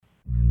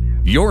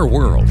Your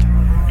world,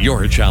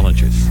 your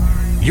challenges,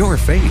 your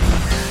faith.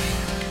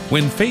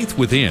 When faith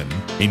within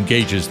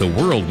engages the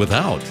world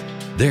without,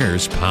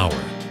 there's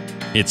power.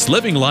 It's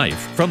living life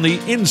from the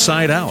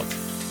inside out.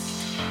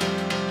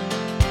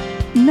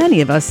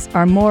 Many of us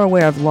are more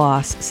aware of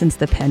loss since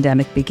the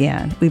pandemic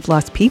began. We've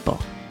lost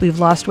people. We've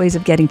lost ways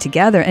of getting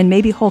together and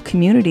maybe whole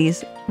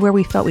communities where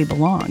we felt we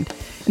belonged.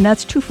 And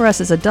that's true for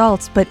us as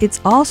adults, but it's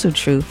also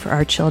true for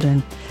our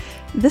children.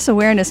 This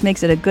awareness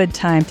makes it a good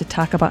time to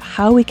talk about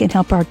how we can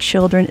help our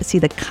children see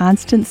the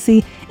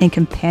constancy and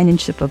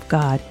companionship of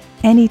God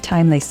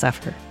anytime they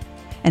suffer.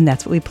 And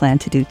that's what we plan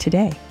to do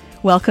today.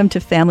 Welcome to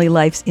Family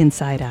Life's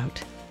Inside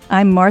Out.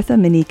 I'm Martha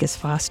Manikas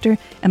Foster,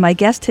 and my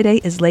guest today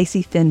is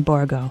Lacey Finn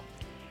Borgo.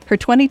 Her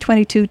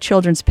 2022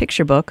 children's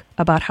picture book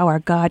about how our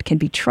God can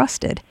be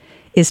trusted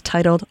is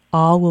titled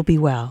All Will Be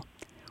Well.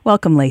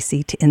 Welcome,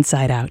 Lacey, to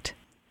Inside Out.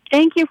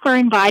 Thank you for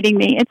inviting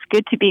me. It's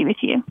good to be with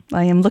you.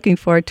 I am looking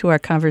forward to our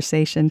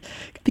conversation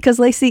because,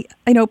 Lacey,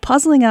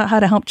 puzzling out how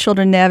to help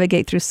children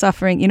navigate through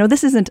suffering,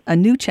 this isn't a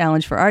new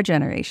challenge for our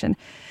generation.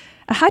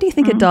 How do you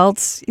think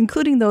adults,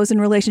 including those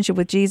in relationship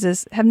with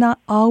Jesus, have not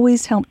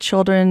always helped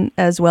children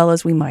as well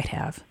as we might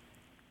have?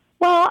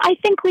 Well, I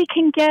think we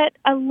can get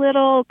a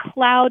little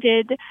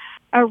clouded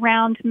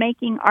around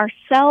making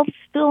ourselves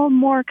feel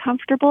more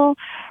comfortable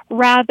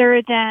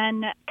rather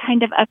than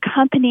kind of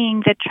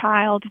accompanying the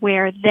child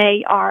where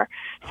they are.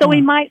 So we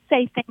might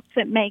say things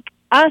that make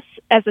us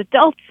as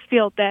adults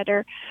feel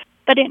better,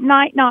 but it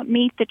might not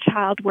meet the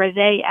child where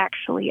they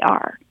actually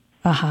are.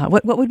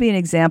 What would be an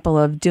example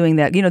of doing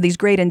that? These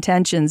great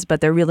intentions,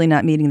 but they're really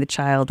not meeting the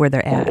child where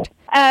they're at.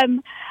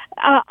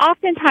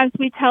 Oftentimes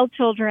we tell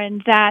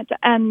children that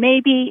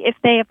maybe if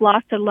they have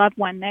lost a loved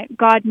one, that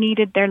God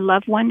needed their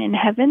loved one in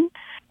heaven.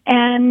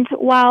 And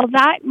while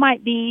that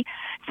might be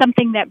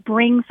something that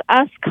brings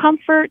us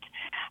comfort,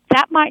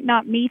 that might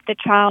not meet the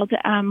child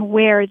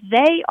where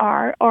they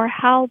are or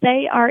how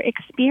they are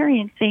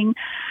experiencing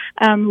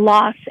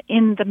loss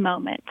in the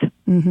moment.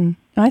 Mm-hmm.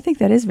 I think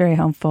that is very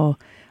helpful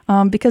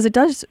because it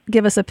does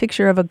give us a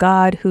picture of a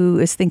God who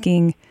is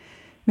thinking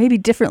maybe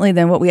differently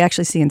than what we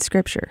actually see in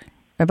Scripture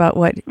about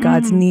what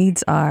God's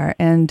needs are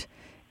and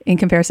in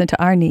comparison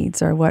to our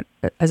needs or what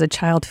as a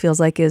child feels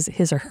like is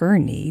his or her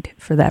need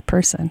for that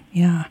person.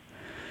 Yeah.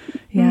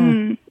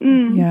 And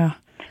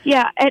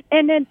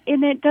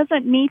it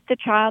doesn't meet the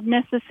child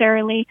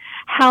necessarily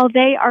how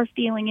they are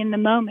feeling in the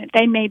moment.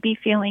 They may be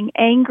feeling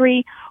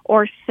angry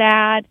or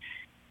sad,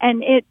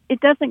 and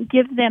it doesn't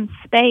give them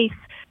space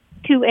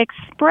to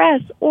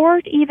express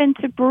or even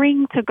to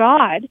bring to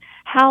God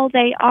how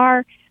they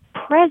are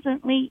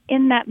presently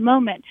in that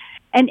moment.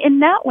 And in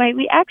that way,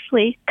 we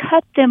actually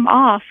cut them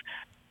off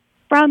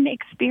from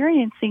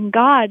experiencing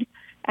God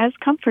as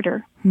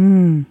comforter.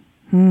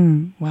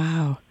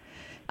 Wow.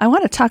 I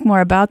want to talk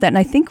more about that, and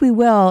I think we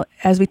will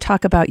as we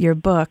talk about your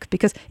book,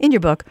 because in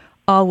your book,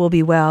 All Will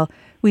Be Well,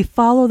 we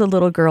follow the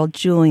little girl,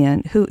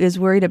 Julian, who is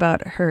worried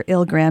about her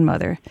ill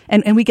grandmother,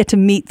 and we get to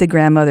meet the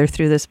grandmother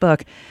through this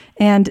book.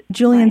 And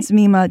Julian's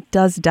Mima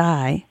does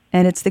die,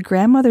 and it's the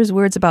grandmother's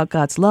words about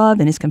God's love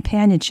and his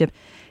companionship.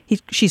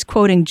 She's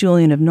quoting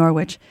Julian of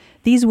Norwich.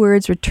 These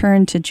words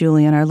return to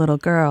Julian, our little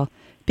girl.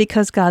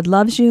 Because God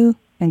loves you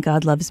and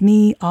God loves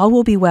me, all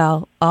will be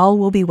well,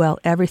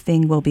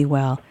 everything will be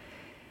well.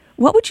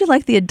 What would you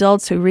like the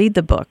adults who read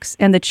the books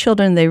and the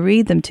children they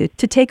read them to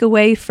take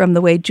away from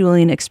the way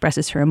Julian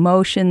expresses her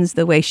emotions,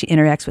 the way she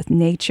interacts with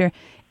nature,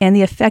 and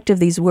the effect of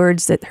these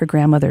words that her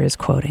grandmother is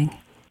quoting?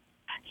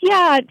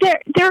 Yeah,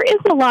 there is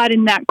a lot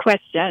in that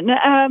question.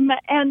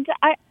 And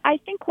I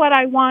think what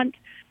I want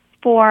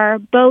for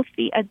both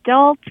the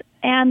adult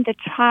and the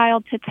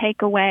child to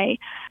take away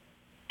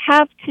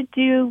have to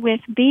do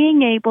with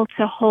being able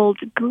to hold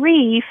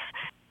grief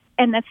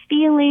and the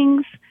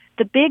feelings,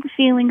 the big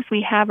feelings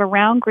we have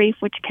around grief,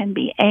 which can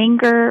be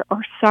anger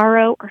or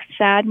sorrow or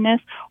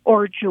sadness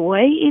or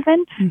joy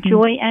even.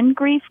 Joy and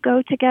grief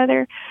go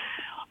together.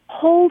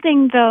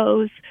 Holding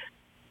those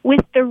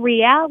with the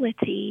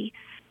reality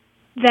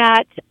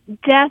that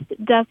death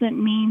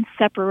doesn't mean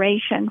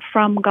separation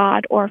from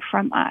God or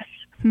from us.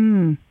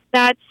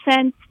 That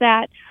sense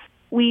that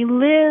we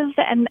live,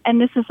 and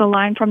this is a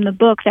line from the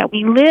book, that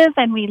we live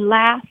and we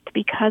last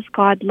because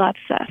God loves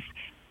us.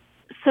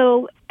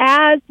 So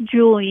as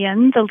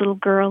Julian, the little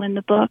girl in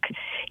the book,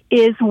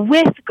 is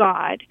with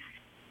God,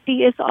 she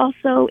is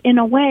also, in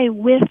a way,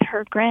 with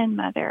her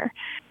grandmother.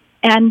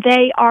 And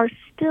they are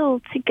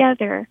still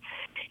together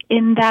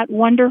in that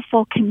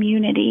wonderful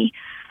community,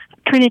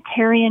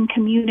 Trinitarian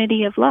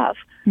community of love,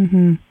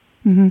 in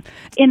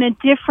a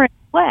different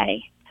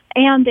way.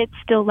 And it's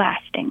still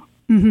lasting.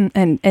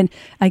 And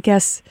I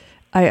guess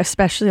I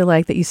especially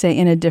like that you say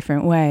in a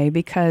different way,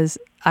 because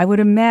I would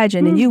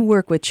imagine, and you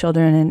work with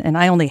children, and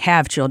I only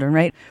have children,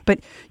 right? But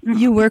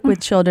you work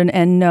with children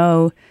and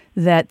know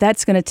that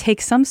that's going to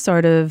take some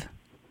sort of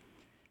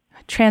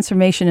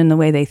transformation in the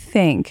way they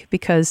think,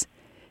 because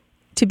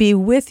to be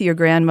with your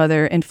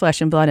grandmother in flesh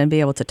and blood and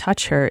be able to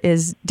touch her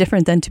is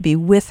different than to be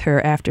with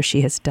her after she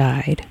has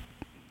died.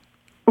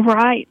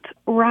 Right,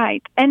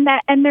 right. And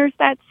there's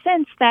that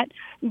sense that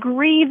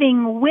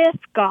grieving with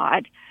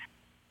God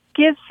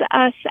gives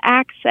us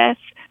access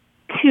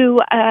to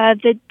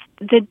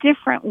the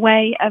different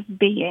way of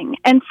being.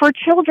 And for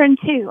children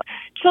too.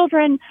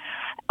 Children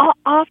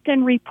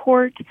often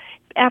report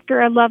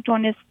after a loved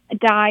one has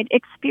died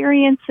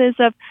experiences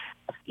of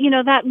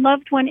that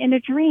loved one in a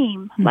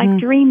dream, Mm-hmm. like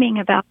dreaming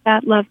about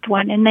that loved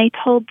one, and they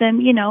told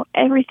them,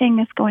 everything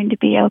is going to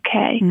be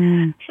okay.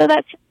 Mm. So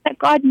that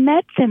God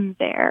met them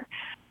there,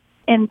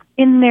 and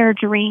in their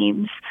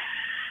dreams,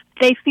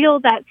 they feel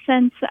that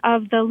sense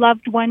of the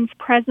loved one's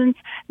presence.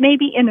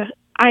 Maybe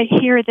I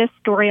hear this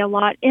story a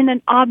lot, in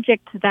an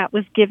object that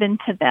was given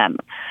to them.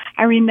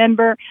 I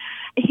remember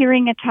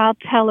hearing a child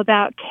tell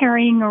about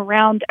carrying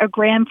around a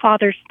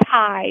grandfather's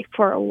tie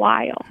for a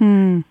while.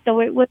 Mm.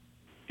 So it was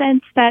a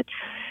sense that,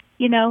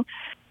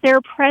 their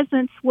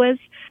presence was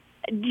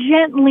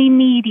gently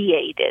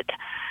mediated,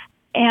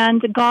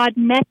 and God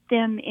met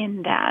them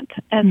in that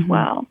as Mm-hmm.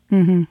 well,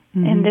 Mm-hmm.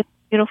 Mm-hmm. in this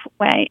beautiful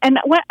way. And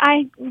what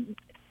I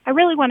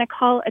really want to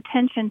call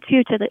attention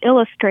to the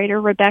illustrator,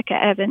 Rebecca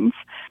Evans.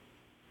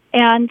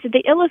 And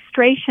the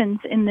illustrations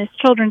in this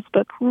children's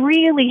book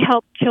really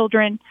help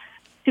children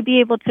to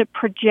be able to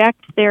project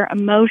their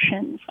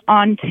emotions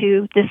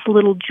onto this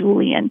little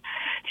Julian.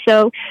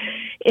 So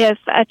if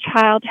a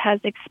child has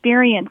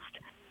experienced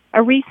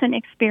a recent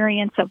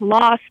experience of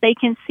loss, they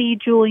can see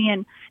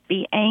Julian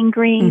be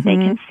angry, Mm-hmm. they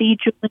can see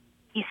Julian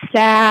be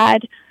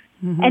sad,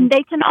 Mm-hmm. and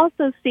they can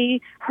also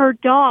see her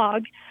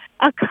dog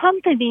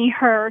accompany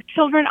her.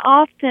 Children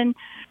often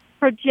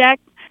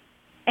project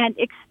and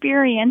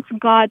experience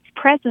God's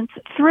presence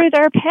through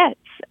their pets.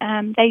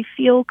 They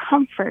feel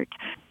comfort.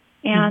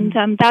 And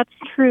that's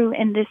true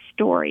in this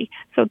story.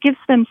 So it gives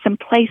them some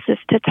places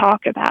to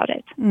talk about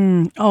it.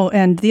 Mm. Oh,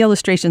 and the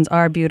illustrations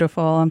are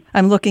beautiful.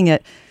 I'm looking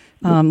at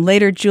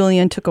later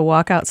Julian took a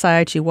walk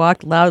outside. She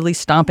walked loudly,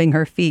 stomping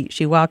her feet.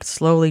 She walked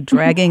slowly,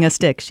 dragging a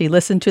stick. She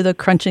listened to the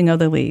crunching of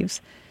the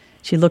leaves.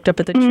 She looked up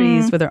at the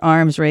trees with her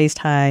arms raised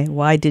high.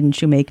 Why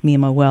didn't you make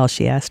Mima well,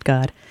 she asked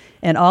God.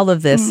 And all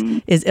of this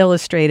is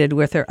illustrated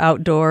with her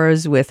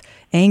outdoors, with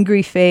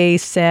angry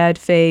face, sad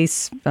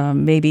face,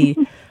 maybe,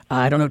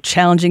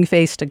 challenging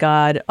face to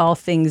God, all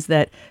things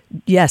that,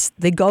 yes,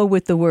 they go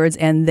with the words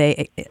and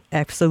they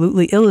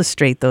absolutely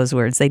illustrate those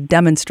words. They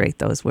demonstrate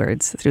those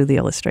words through the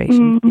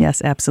illustration.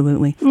 Yes,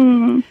 absolutely.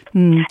 And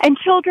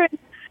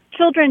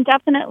children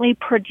definitely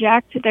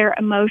project their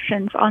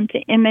emotions onto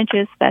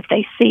images that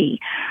they see.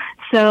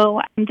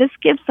 So this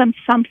gives them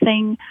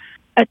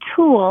a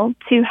tool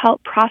to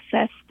help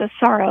process the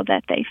sorrow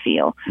that they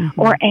feel,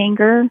 or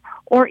anger,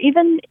 or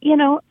even,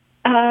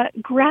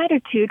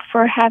 gratitude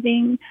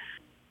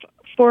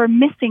for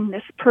missing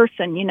this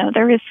person.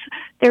 There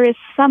is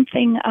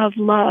something of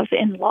love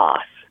in loss.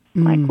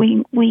 Like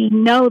we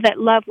know that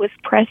love was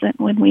present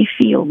when we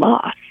feel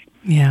loss.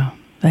 Yeah,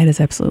 that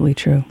is absolutely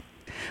true.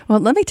 Well,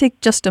 let me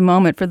take just a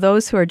moment for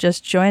those who are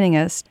just joining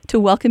us to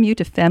welcome you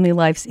to Family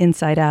Life's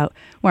Inside Out,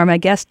 where my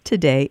guest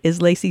today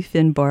is Lacey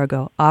Finn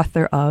Borgo,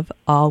 author of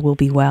All Will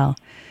Be Well.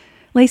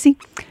 Lacey,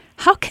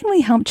 how can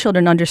we help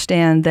children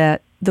understand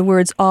that the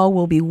words all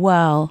will be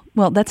well,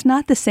 that's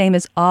not the same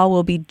as all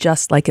will be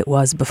just like it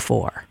was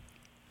before?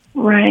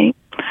 Right.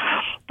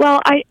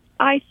 Well,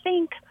 I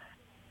think,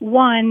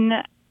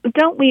 one,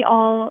 don't we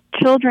all,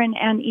 children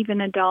and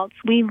even adults,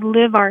 we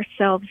live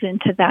ourselves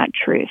into that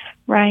truth,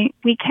 right?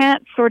 We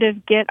can't sort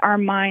of get our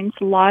minds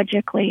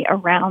logically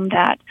around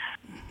that.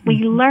 We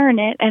learn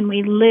it and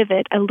we live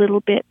it a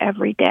little bit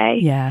every day.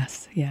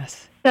 Yes.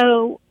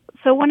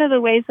 So one of the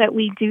ways that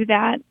we do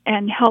that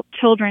and help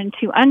children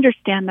to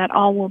understand that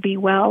all will be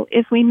well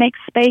is we make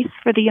space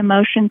for the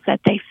emotions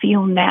that they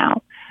feel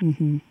now.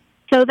 Mm-hmm.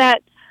 So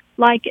that,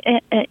 like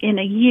in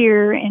a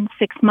year, in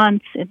 6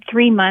 months, in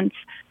 3 months,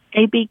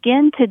 they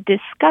begin to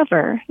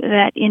discover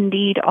that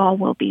indeed all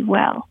will be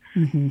well.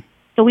 Mm-hmm.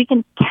 So we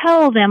can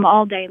tell them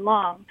all day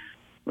long.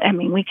 I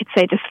mean, we could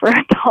say this for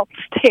adults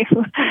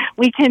too.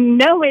 We can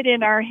know it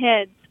in our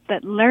heads,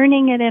 but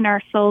learning it in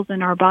our souls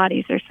and our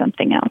bodies or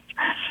something else.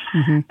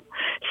 Mm-hmm.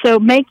 So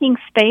making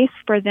space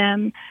for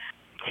them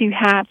to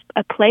have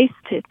a place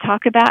to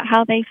talk about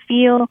how they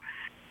feel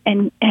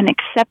and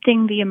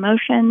accepting the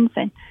emotions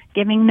and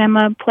giving them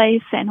a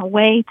place and a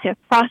way to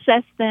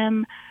process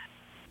them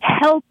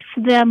helps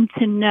them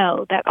to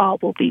know that all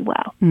will be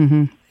well.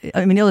 Mm-hmm.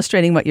 I mean,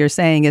 illustrating what you're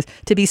saying is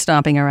to be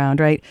stomping around,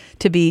 right?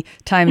 To be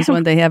times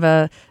when they have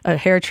a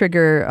hair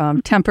trigger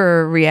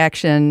temper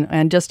reaction,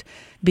 and just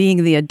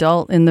being the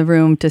adult in the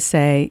room to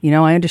say,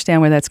 I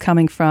understand where that's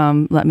coming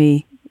from. Let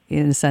me,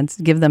 in a sense,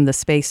 give them the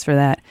space for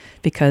that,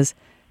 because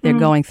they're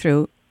going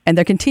through, and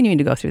they're continuing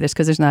to go through this,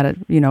 because there's not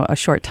a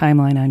short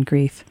timeline on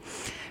grief.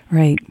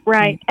 Right.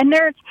 And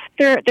there's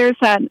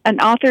an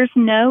author's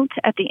note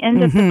at the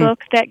end of the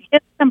book that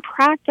gives some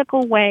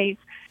practical ways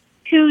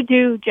to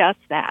do just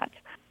that.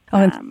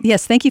 Oh, and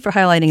yes, thank you for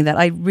highlighting that.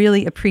 I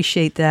really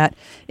appreciate that.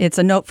 It's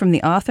a note from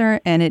the author,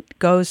 and it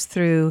goes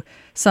through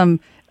some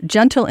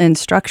gentle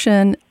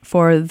instruction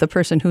for the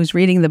person who's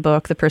reading the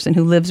book, the person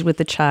who lives with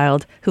the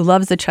child, who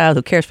loves the child,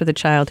 who cares for the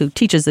child, who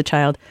teaches the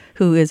child,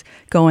 who is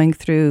going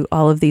through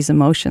all of these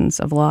emotions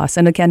of loss.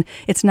 And again,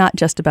 it's not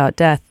just about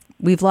death.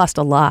 We've lost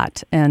a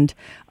lot, and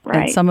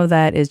some of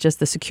that is just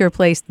the secure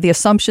place, the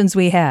assumptions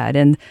we had,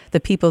 and the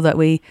people that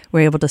we were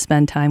able to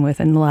spend time with,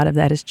 and a lot of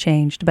that has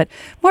changed. But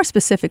more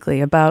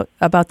specifically about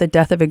the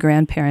death of a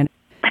grandparent.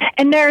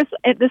 And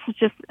this is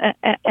just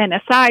an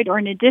aside or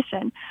an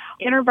addition,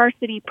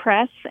 InterVarsity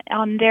Press,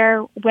 on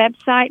their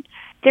website,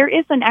 there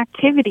is an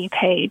activity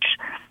page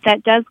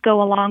that does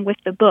go along with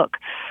the book,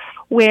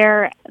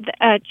 where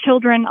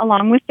children,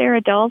 along with their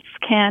adults,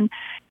 can,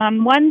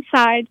 on one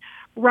side,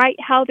 write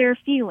how they're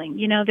feeling,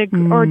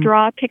 or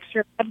draw a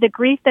picture of the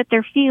grief that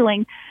they're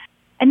feeling.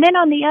 And then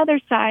on the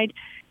other side,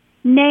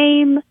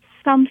 name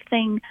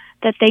something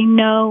that they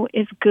know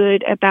is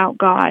good about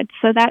God.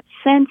 So that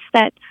sense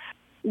that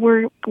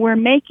we're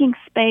making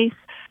space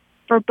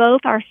for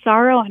both our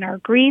sorrow and our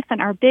grief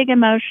and our big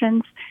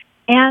emotions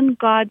and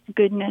God's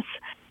goodness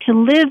to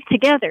live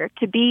together,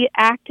 to be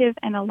active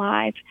and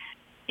alive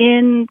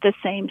in the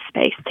same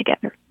space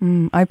together.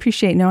 I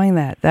appreciate knowing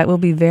that. That will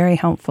be very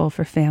helpful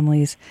for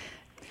families.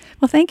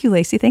 Well, thank you,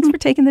 Lacey. Thanks for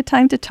taking the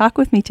time to talk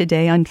with me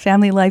today on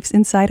Family Life's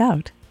Inside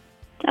Out.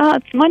 Oh,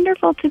 it's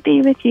wonderful to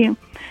be with you.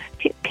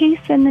 Peace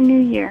in the new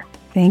year.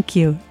 Thank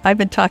you. I've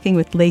been talking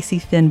with Lacey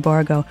Finn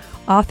Borgo,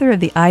 author of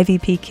the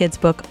IVP Kids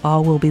book,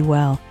 All Will Be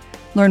Well.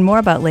 Learn more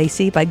about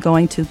Lacey by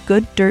going to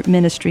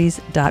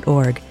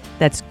gooddirtministries.org.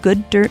 That's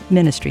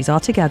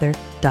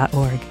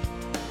gooddirtministriesaltogether.org.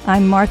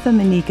 I'm Martha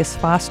Manikas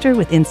Foster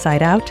with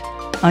Inside Out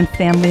on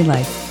Family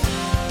Life.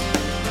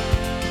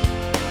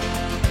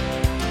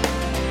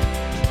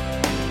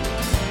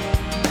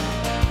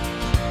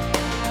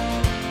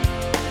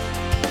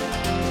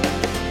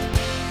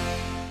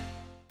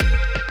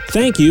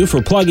 Thank you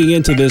for plugging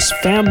into this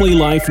Family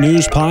Life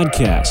News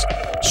podcast,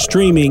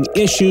 streaming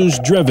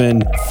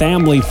issues-driven,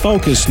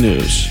 family-focused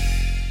news.